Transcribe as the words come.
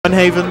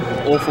Copenhagen,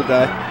 awful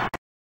guy.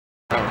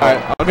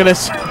 Alright, I'm gonna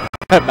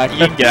back.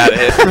 You can get out of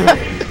here.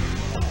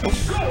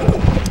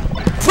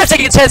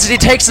 Breathtaking intensity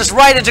takes us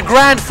right into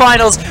grand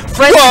finals.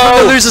 Frenzy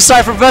from the loser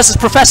side from versus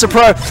Professor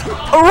Pro.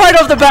 Right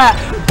off the bat,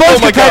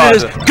 both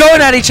competitors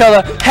going at each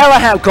other.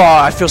 Hella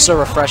God, I feel so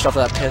refreshed after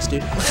that piss,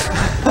 dude.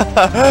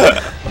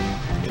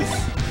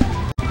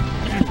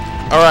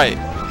 Alright.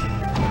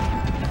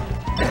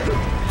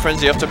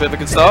 Frenzy off to a bit of a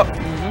good start.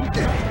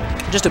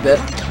 Just a bit.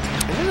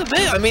 A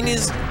bit. I mean,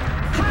 he's.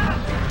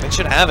 They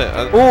should have it.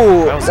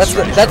 Ooh,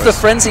 that's the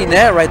Frenzy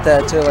net right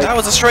there too. Like, that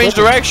was a strange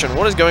direction.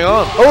 What is going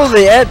on? Oh,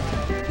 the Ed.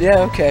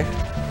 Yeah, okay.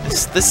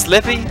 This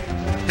slippy.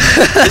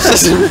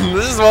 this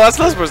is well, that's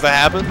not supposed to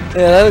happen.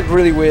 Yeah, that looked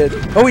really weird.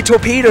 Oh, he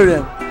torpedoed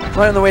him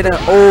right on the way down.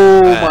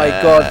 Oh my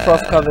God,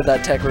 Prof covered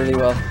that tech really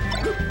well.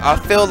 I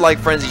feel like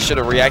Frenzy should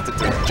have reacted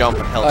to the jump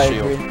and held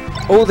shield. Agree.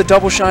 Oh, the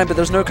double shine, but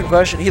there's no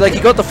conversion. He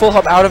got the full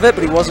hop out of it,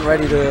 but he wasn't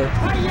ready to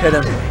hit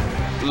him.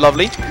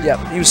 Lovely. Yeah,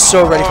 he was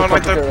so ready for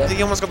point to go there.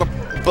 He almost got the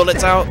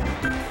bullets out.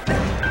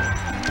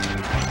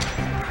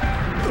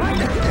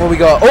 What we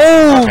got?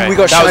 Oh, we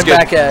got shine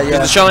back air. Yeah.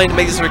 The shine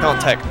makes it so we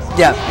can't tech.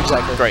 Yeah,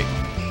 exactly. Great.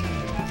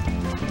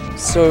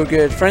 So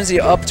good. Frenzy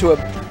up to a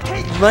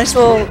nice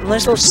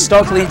little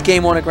stock lead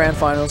game 1 at Grand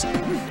Finals.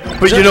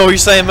 But you know what you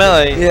say in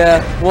Melee.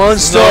 Yeah, one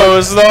stock.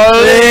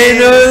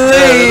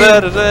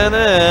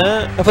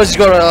 And plus he's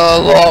got a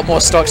lot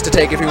more stocks to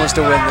take if he wants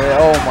to win there.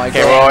 Oh my God.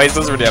 Okay, well, he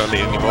doesn't really have a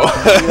lead anymore.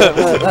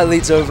 Yeah, that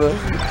lead's over.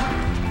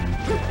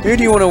 Who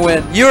do you want to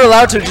win? You're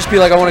allowed to just be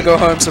like, I want to go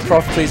home, so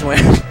Prof, please win.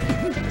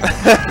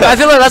 I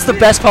feel like that's the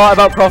best part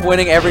about Prof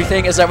winning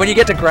everything, is that when you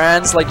get to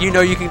Grands, like, you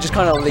know you can just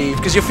kind of leave.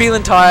 Because you're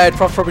feeling tired,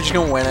 Prof's probably just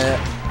going to win it.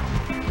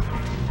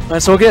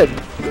 That's all good.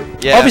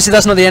 Yeah. Obviously,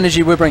 that's not the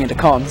energy we're bringing to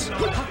cons.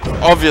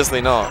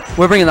 Obviously not.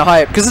 We're bringing the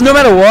hype. Because no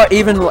matter what,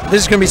 even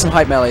this is going to be some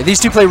hype melee. These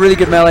two play really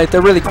good melee.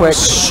 They're really quick.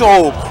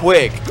 So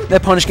quick. Their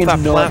punish game's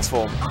nuts.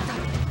 Platform.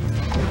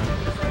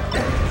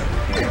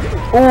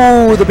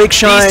 Ooh, the big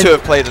shine. These two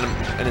have played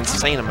an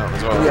insane amount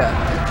as well. Yeah.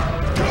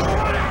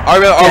 I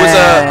remember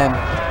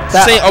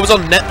I was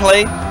on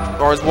NetPlay,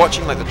 or I was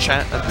watching like the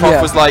chat, and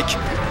Prof was like,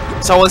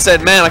 someone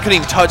said, "Man, I couldn't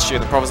even touch you."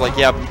 And the Prof was like,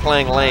 "Yeah, I've been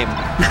playing lame."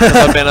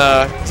 I've been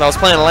so I was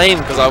playing lame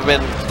because I've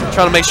been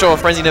trying to make sure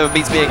Frenzy never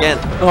beats me again.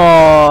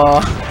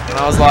 Aww. And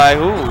I was like,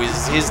 "Ooh,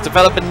 he's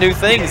developing new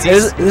things."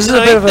 This is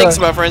a bit of thinks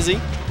about Frenzy.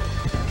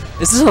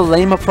 Is this a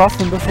lamer Prof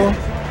than before?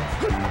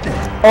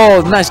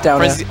 Oh, nice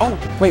down air. Oh,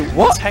 wait,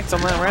 what? Hecked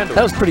on that random.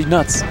 That was pretty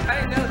nuts.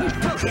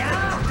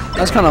 That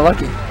was kind of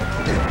lucky.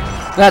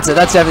 That's it.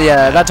 That's definitely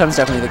that time's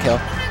definitely the kill.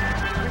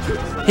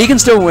 He can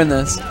still win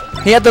this.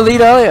 He had the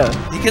lead earlier.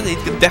 He can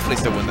definitely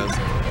still win this.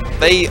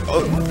 They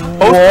both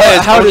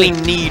players only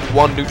need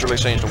one neutral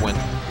exchange to win.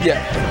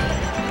 Yeah.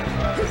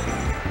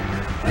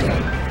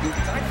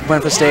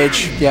 Went for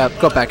stage. Yeah,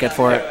 got back at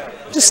for it.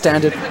 Just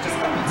standard.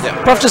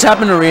 Yeah. Prof just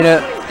happened to read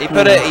it. He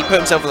put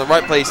himself in the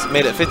right place,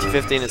 made it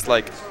 50-50, and it's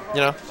like, you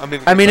know,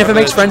 I mean, if it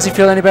makes Frenzy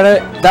feel any better,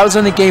 that was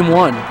only game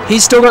 1.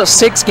 He's still got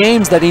 6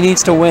 games that he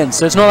needs to win,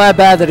 so it's not that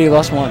bad that he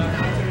lost 1.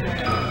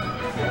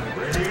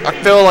 I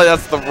feel like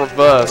that's the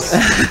reverse.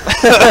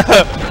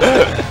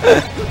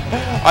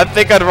 I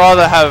think I'd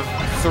rather have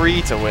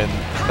 3 to win.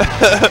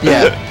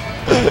 Yeah.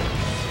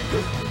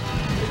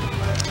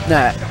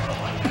 Nah.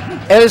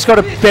 Ed's got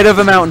a bit of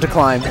a mountain to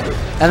climb,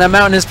 and that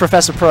mountain is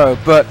Professor Pro,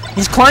 but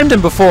he's climbed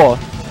him before.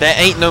 There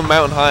ain't no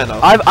mountain high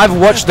enough. I've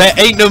watched. There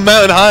ain't no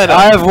mountain high enough.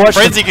 I have watched.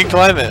 Frenzy can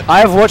climb it. I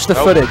have watched the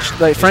footage.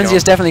 Like Frenzy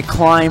has definitely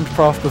climbed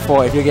Prof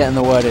before, if you're getting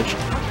the wordage,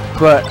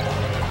 but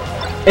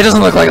it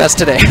doesn't look like that's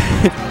today.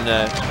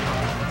 No.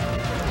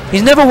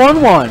 He's never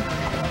won one.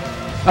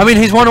 I mean,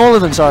 he's won all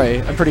of them.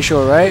 Sorry, I'm pretty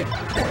sure, right?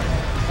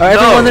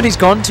 Everyone that he's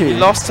gone to. He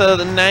lost to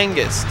the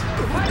Nangist.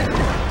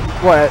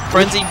 What?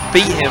 Frenzy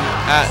beat him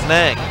at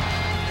Nang.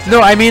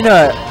 No, I mean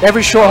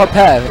every short hop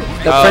pair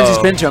that Frenzy's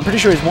been to. I'm pretty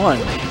sure he's won.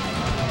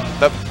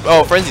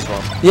 Frenzy's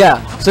won.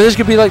 Yeah, so this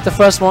could be like the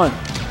first one.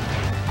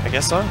 I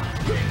guess so.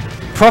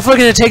 Prof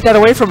looking to take that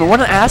away from him. What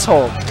an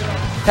asshole.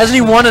 Hasn't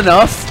he won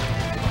enough?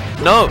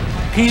 No.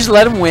 He just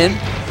let him win.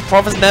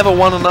 Prof has never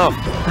won enough.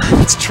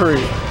 That's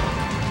true.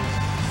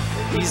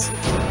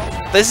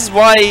 This is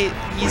why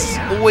he's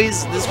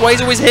always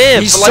here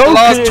He's for like so the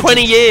last good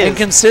 20 years. And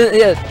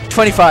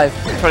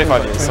 25.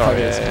 25 years, sorry.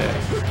 Yeah.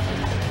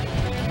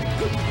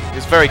 He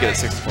was very good at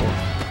 64.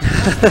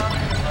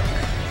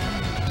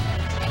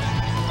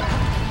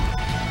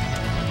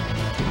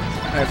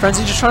 Alright,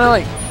 Frenzy just trying to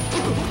like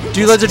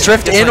do loads of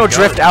drift in or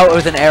drift out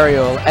with an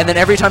aerial, and then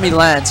every time he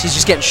lands, he's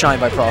just getting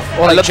shined by Prof.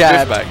 Or like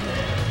jab. Drift back.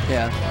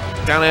 Yeah.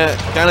 Down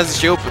as a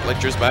shield, but like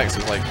drifts back, so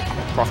like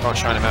Prof can't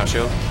shine him out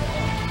shield.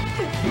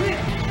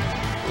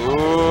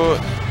 Ooh.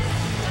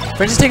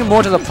 Frenzy's taking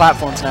more to the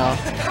platforms now.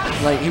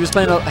 Like he was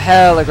playing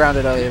hella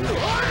grounded earlier.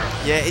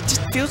 Yeah, it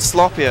just feels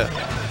sloppier.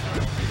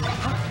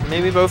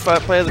 Maybe both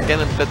players are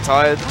getting a bit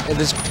tired. It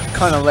is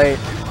kind of late.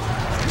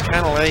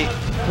 Kind of late.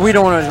 We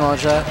don't want to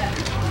acknowledge that.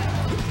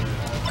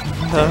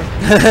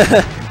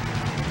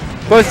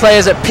 Both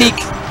players at peak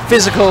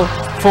physical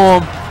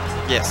form,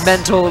 yes,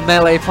 mental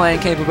melee playing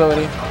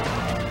capability.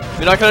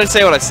 mean, I can only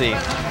say what I see.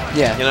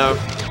 Yeah. You know?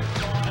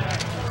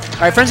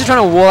 Alright, Frenzy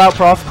trying to wall out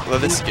Prof. Well,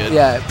 this is good.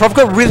 Yeah, Prof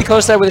got really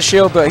close there with a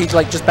shield, but he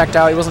like just backed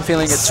out. He wasn't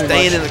feeling it too much.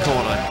 Staying in the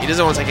corner. He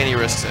doesn't want to take any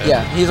risks here.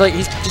 Yeah,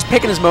 he's just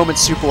picking his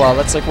moments super well.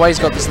 That's like why he's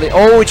got this lead.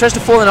 Oh, he tries to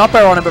fall an up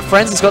air on him, but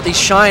Frenzy's got these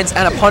shines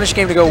and a punish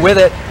game to go with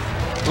it.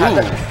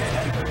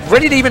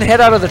 Ready to even head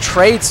out of the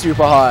trade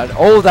super hard.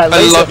 Oh, that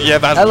laser.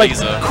 That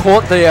laser.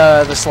 Caught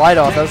the slide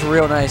off. That was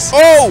real nice.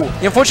 Oh!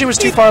 He unfortunately was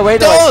too far away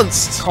to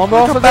danced! Combo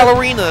off like a of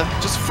ballerina.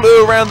 Just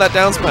flew around that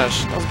down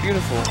smash. That was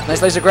beautiful.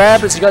 Nice laser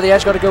grab. Has he got the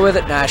edge? Got to go with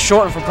it. Nah,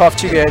 shorten from Prof.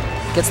 Too good.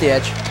 Gets the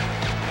edge.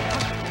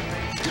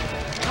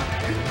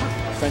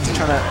 Frenzy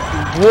trying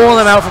to wall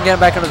him out from getting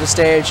back onto the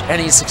stage,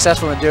 and he's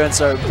successful in doing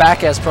so.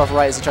 Back as Prof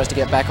right as he tries to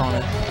get back on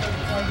it.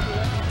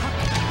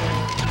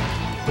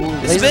 Ooh,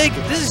 this is big.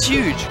 This is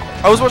huge.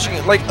 I was watching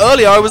it, like,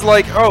 earlier I was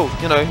like, oh,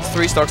 you know,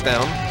 3 stocks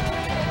down.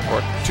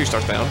 Or 2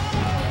 stocks down.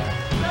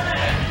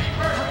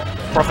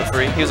 Prof at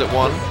 3, he was at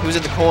 1. He was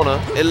in the corner.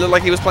 It looked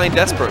like he was playing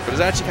desperate, but it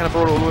actually kind of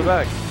brought it all the way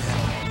back.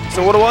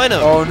 So what do I know?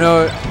 Oh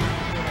no.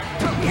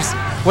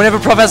 Whenever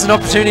Prof has an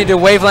opportunity to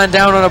waveland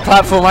down on a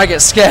platform, I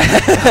get scared.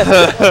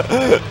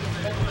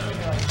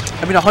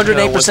 I mean,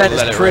 108%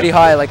 is pretty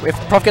high. Like, if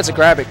Prof gets a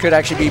grab, it could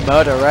actually be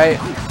murder, right?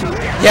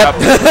 Yep.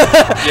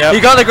 Yep. He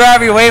got the grab,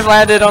 he wave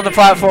landed on the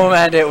platform,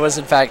 and it was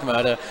in fact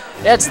murder.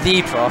 That's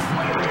the Prof.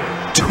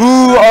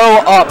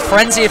 2-0 up.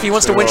 Frenzy, if he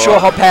wants to win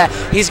short hop pair,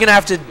 he's going to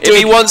have to dig. If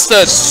he wants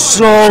to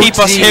keep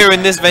us here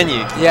in this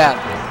venue. Yeah.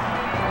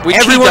 Which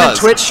everyone in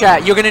Twitch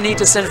chat, you're going to need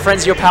to send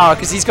Frenzy your power,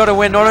 because he's got to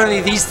win not only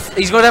these,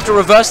 he's going to have to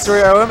reverse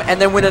 3-0 him, and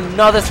then win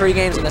another 3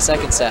 games in a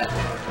second set.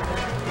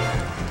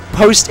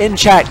 Post in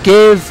chat,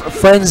 give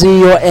Frenzy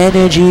your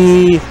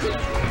energy.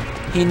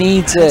 He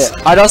needs it.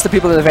 I'd ask the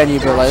people at the venue,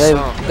 but like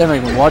they're not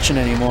even watching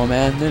anymore,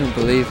 man. They don't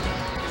believe.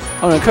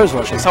 Oh no, Co's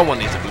watching. Someone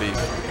needs to believe.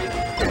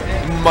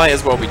 Might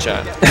as well be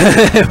chat.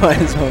 Might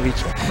as well be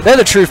chat. They're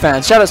the true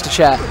fans. Shout outs to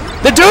chat.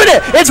 They're doing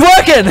it! It's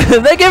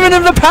working! They're giving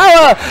him the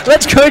power!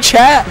 Let's go,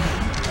 chat!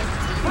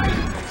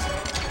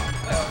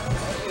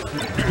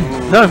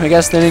 No, I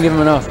guess they didn't give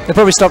him enough. They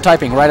probably stopped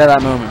typing right at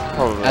that moment.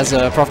 Probably. As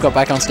Prof got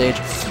back on stage.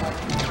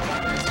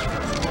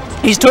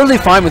 He's totally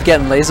fine with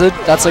getting lasered.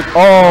 That's like,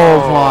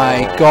 oh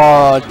my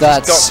god,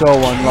 that's so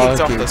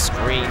unlucky. Off the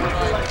screen.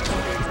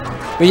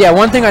 But yeah,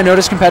 one thing I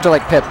noticed compared to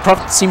like Pip,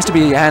 Prof seems to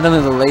be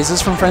handling the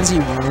lasers from Frenzy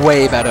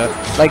way better.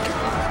 Like,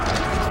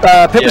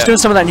 Pip was doing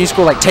some of that new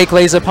school like take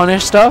laser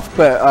punish stuff,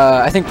 but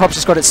I think Prof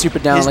just got it super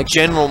down. His like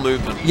general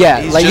movement.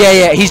 Yeah, he's like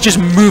he's just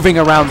moving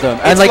around them.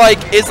 And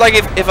it's like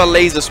if a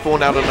laser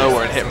spawned out of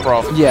nowhere and hit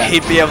Prof,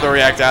 he'd be able to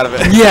react out of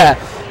it.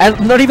 Yeah. And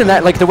not even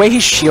that, like the way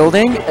he's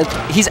shielding,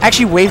 he's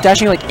actually wave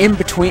dashing like in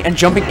between and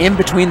jumping in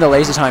between the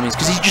laser timings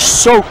because he's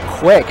just so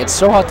quick. It's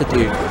so hard to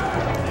do.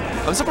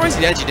 I'm surprised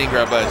he actually didn't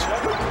grab ledge.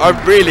 I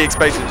really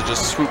expected him to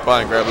just swoop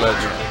by and grab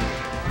ledge.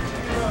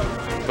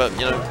 But,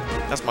 you know,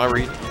 that's my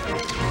read.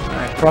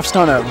 Alright, Prof's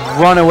trying to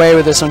run away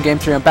with this on game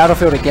 3 on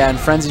Battlefield again.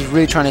 Frenzy's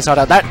really trying his heart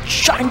out. That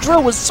shine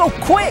drill was so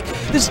quick!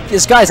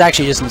 This guy's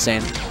actually just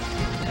insane.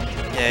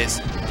 Yeah,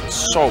 he's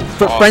so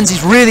But fast.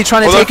 Frenzy's really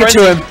trying to take it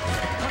to him.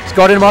 He's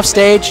got him off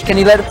stage. Can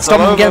he stop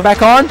him from getting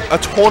back on? A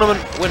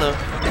tournament winner.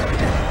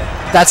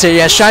 That's it,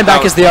 yeah. Shine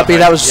back is the up B.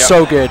 That was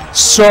so good.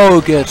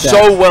 So good there.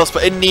 So well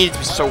spaced. It needed to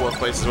be so well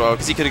spaced as well,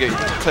 because he could have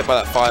got clipped by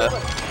that fire.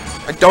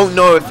 I don't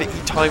know if he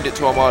timed it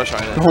to Armada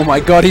Shiner. Oh my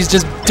god, he's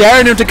just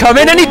daring him to come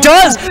in, and he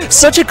does!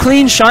 Such a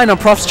clean shine on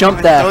Prof's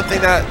jump there. I don't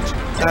think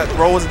that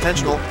roll was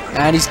intentional.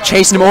 And he's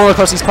chasing him all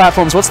across these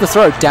platforms. What's the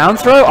throw? Down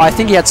throw? I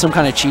think he had some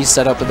kind of cheese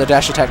set up, but the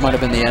dash attack might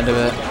have been the end of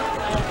it.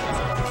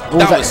 Ooh,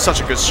 that was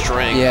such a good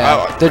string.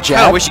 Yeah, the jab.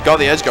 I kinda wish he got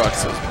the edge guard.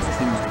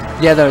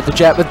 Yeah, the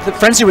jab, but the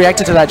Frenzy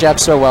reacted to that jab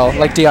so well,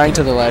 like DIing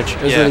to the ledge.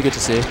 It was really good to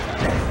see.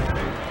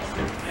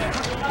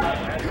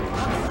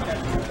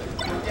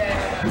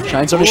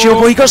 Shines on the shield,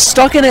 boy, he got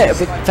stuck in it,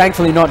 but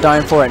thankfully not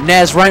dying for it.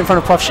 Nez right in front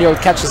of Prof Shield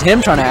catches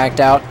him trying to act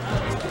out.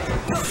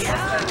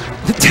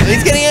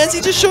 He's getting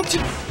antsy, just shocked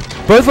you.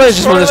 Both players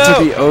just want this to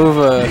be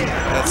over.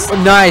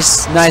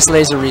 Nice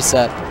laser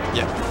reset.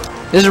 Yeah.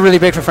 This is really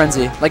big for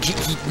Frenzy. Like he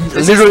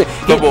literally,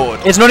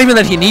 it's not even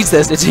that he needs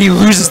this; it's he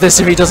loses this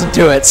if he doesn't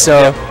do it.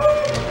 So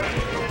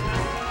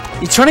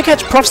he's trying to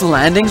catch Prof's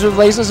landings with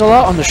lasers a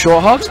lot on the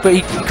short hops, but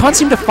he can't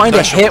seem to find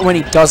a hit when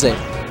he does it.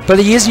 But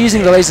he is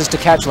using the lasers to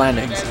catch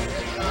landings.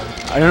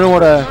 I don't know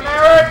what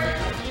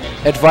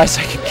advice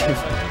I can give.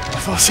 I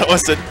thought someone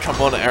said,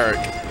 "Come on, Eric."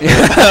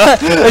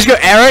 Let's go,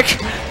 Eric.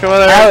 Come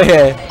on, Eric. Out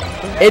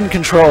here, in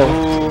control.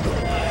 Ooh.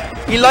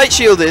 He light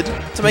shielded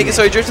to make it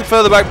so he drifted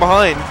further back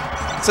behind.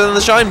 So then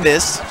the shine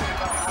missed.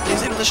 He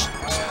was able to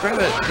grab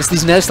it. It's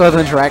these next level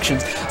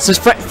interactions. So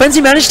Frenzy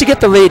managed to get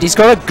the lead. He's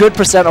got a good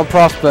percent on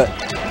Prof, but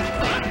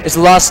it's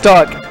the last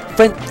stock.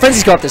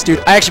 Frenzy's got this, dude.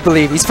 I actually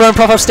believe. He's throwing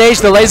Prof off stage.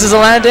 The lasers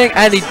are landing,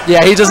 and he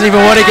doesn't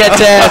even want to get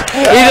dead.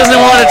 He doesn't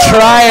want to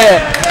try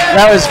it.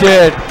 That was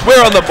good.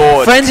 We're on the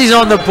board. Frenzy's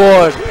on the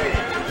board.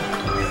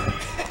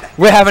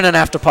 We're having an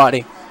after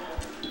party.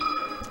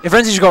 If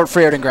Frenzy just got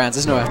free out in Grands,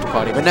 there's no after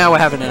party. But now we're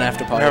having an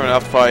after party. We're having an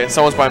after party.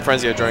 Someone's buying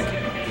Frenzy a drink.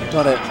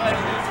 Got it.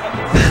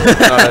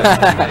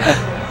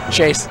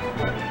 Chase,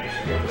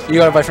 you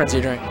gotta buy Frenzy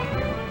a drink.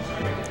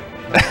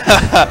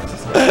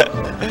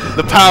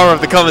 The power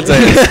of the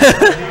commentators.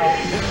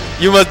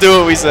 You must do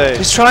what we say.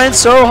 He's trying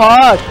so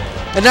hard.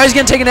 And now he's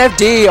gonna take an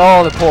FD.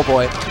 Oh, the poor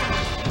boy.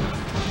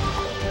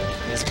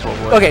 He's a poor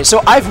boy. Okay,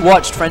 so I've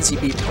watched Frenzy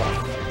beat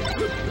Prof.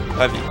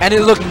 Have you? And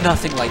it looked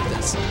nothing like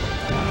this.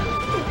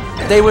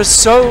 They were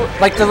so,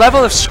 like, the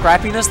level of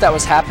scrappiness that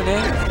was happening,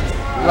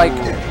 like,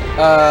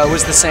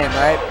 was the same,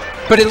 right?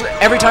 But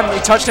every time he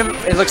touched him,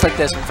 it looks like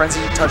this when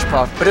Frenzy touched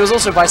Prof. But it was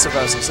also vice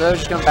versa, so they were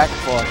just going back and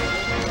forth.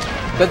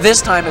 But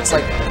this time it's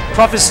like,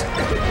 Prof is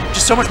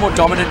just so much more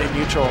dominant and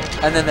neutral,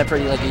 and then they're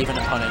pretty, like, even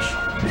and punish.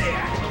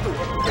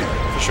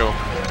 For sure.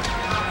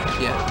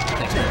 Yeah,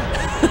 thanks,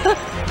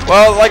 man.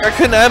 Well, like, I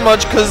couldn't add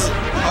much because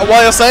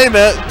while you're saying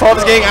that, Prof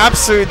is getting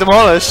absolutely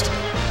demolished.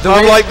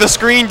 I'm like, the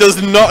screen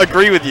does not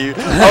agree with you.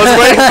 I was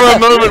waiting for a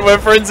moment where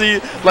Frenzy,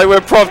 like,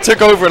 where Prof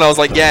took over, and I was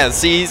like, yeah,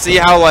 see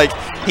how, like,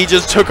 he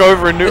just took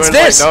over and knew. It's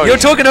this! Like, no, you're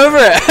talking over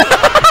it!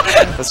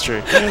 That's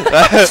true.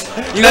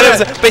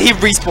 But he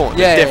respawned.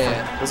 Yeah, different.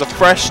 yeah. It was a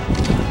fresh,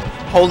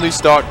 whole new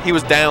start. He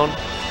was down.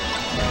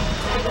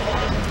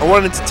 I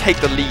wanted him to take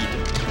the lead.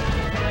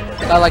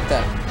 I like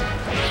that.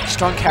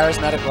 Strong,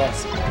 charismatic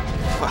boss.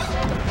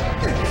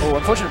 Oh,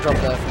 unfortunate drop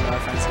there from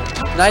Frenzy.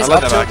 Nice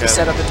up tilt to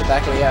set up into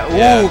back air,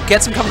 yeah. Ooh,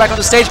 gets him coming back on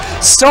the stage.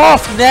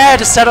 Soft nair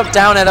to set up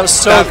down air, that was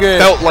so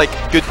good. Felt like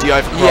good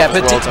DI from Prof. Yeah,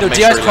 but well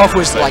DI from Prof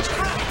was like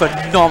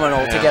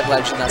phenomenal to get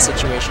ledge in that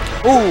situation.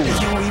 Ooh!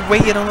 He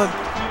waited on the...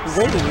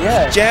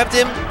 Yeah. Jabbed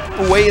him,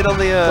 waited on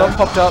the... Bomb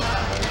popped up.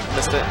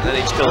 Missed it, and then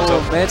he just killed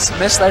himself.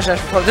 Missed ledge dash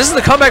from Prof. This is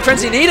the comeback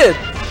Frenzy needed!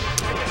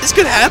 This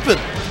could happen.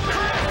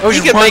 Oh, he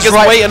could make us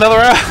wait another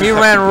hour. He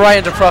ran right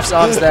into Prof's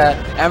arms there,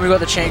 and we got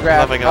the chain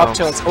grab up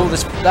tilts. Oh,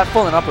 that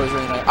falling up was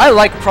really nice. I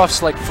like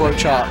Prof's like flow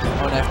chart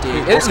on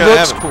FD. It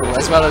looks cool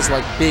as well as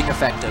like being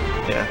effective.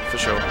 Yeah, for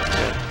sure.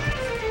 Yeah.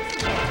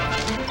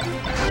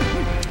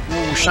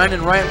 Ooh,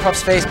 shining right in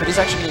Prof's face, but he's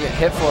actually gonna get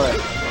hit for it.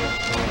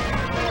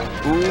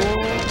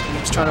 Ooh,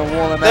 he's trying to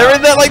wall him out. They're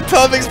in that like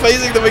perfect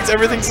spacing that makes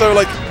everything so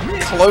like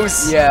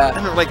close. Yeah.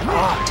 And like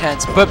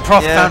tense. But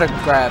Prof found a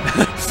grab.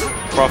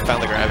 Prof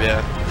found the grab,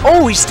 yeah.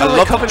 Oh, he's still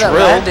like covered that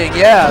landing,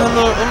 yeah.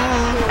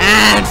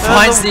 And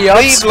finds the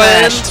up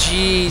smash.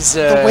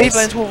 Jesus. The wave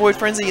land to avoid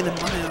Frenzy and then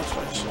running up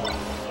smash.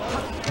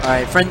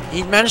 Alright,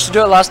 he managed to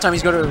do it last time.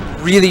 He's got to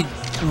really,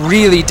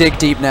 really dig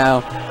deep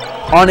now.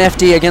 On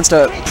FD against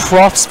a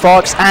Prof's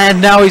Fox, and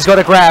now he's got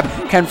a grab.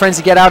 Can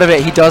Frenzy get out of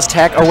it? He does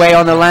tech away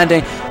on the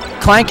landing.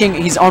 Clanking,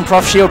 he's on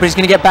Prof's shield, but he's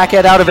going to get back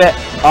out of it.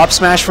 Up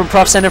smash from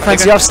Prof, sending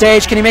Frenzy off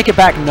stage. Can he make it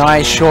back?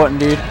 Nice, shorten,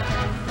 dude.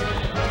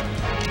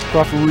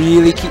 Prof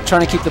really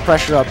trying to keep the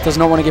pressure up. Does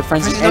not want to give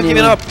Frenzy any. He's not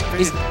giving up.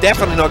 He's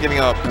definitely not giving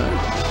up. Ooh,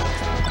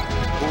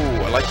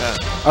 I like that.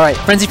 All right,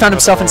 Frenzy found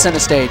himself in center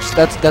stage.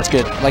 That's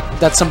good. Like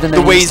that's something that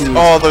the ways.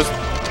 Oh,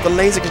 the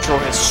laser control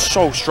is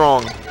so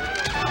strong.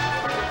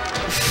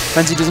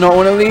 Frenzy does not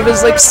want to leave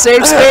his like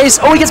safe space.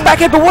 Oh, he gets back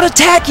in, but what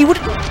attack! He would.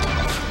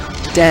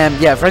 Damn.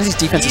 Yeah, Frenzy's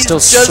defense is still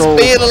so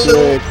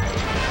good.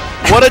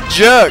 What a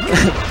jerk!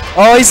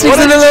 Oh, he sneaks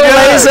in the little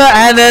laser,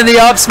 and then the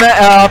up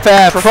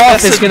air.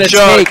 Prof is gonna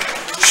take.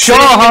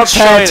 Short hop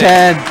pair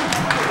 10.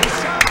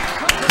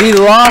 The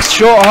last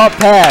short hop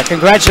pair.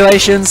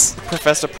 Congratulations, Professor.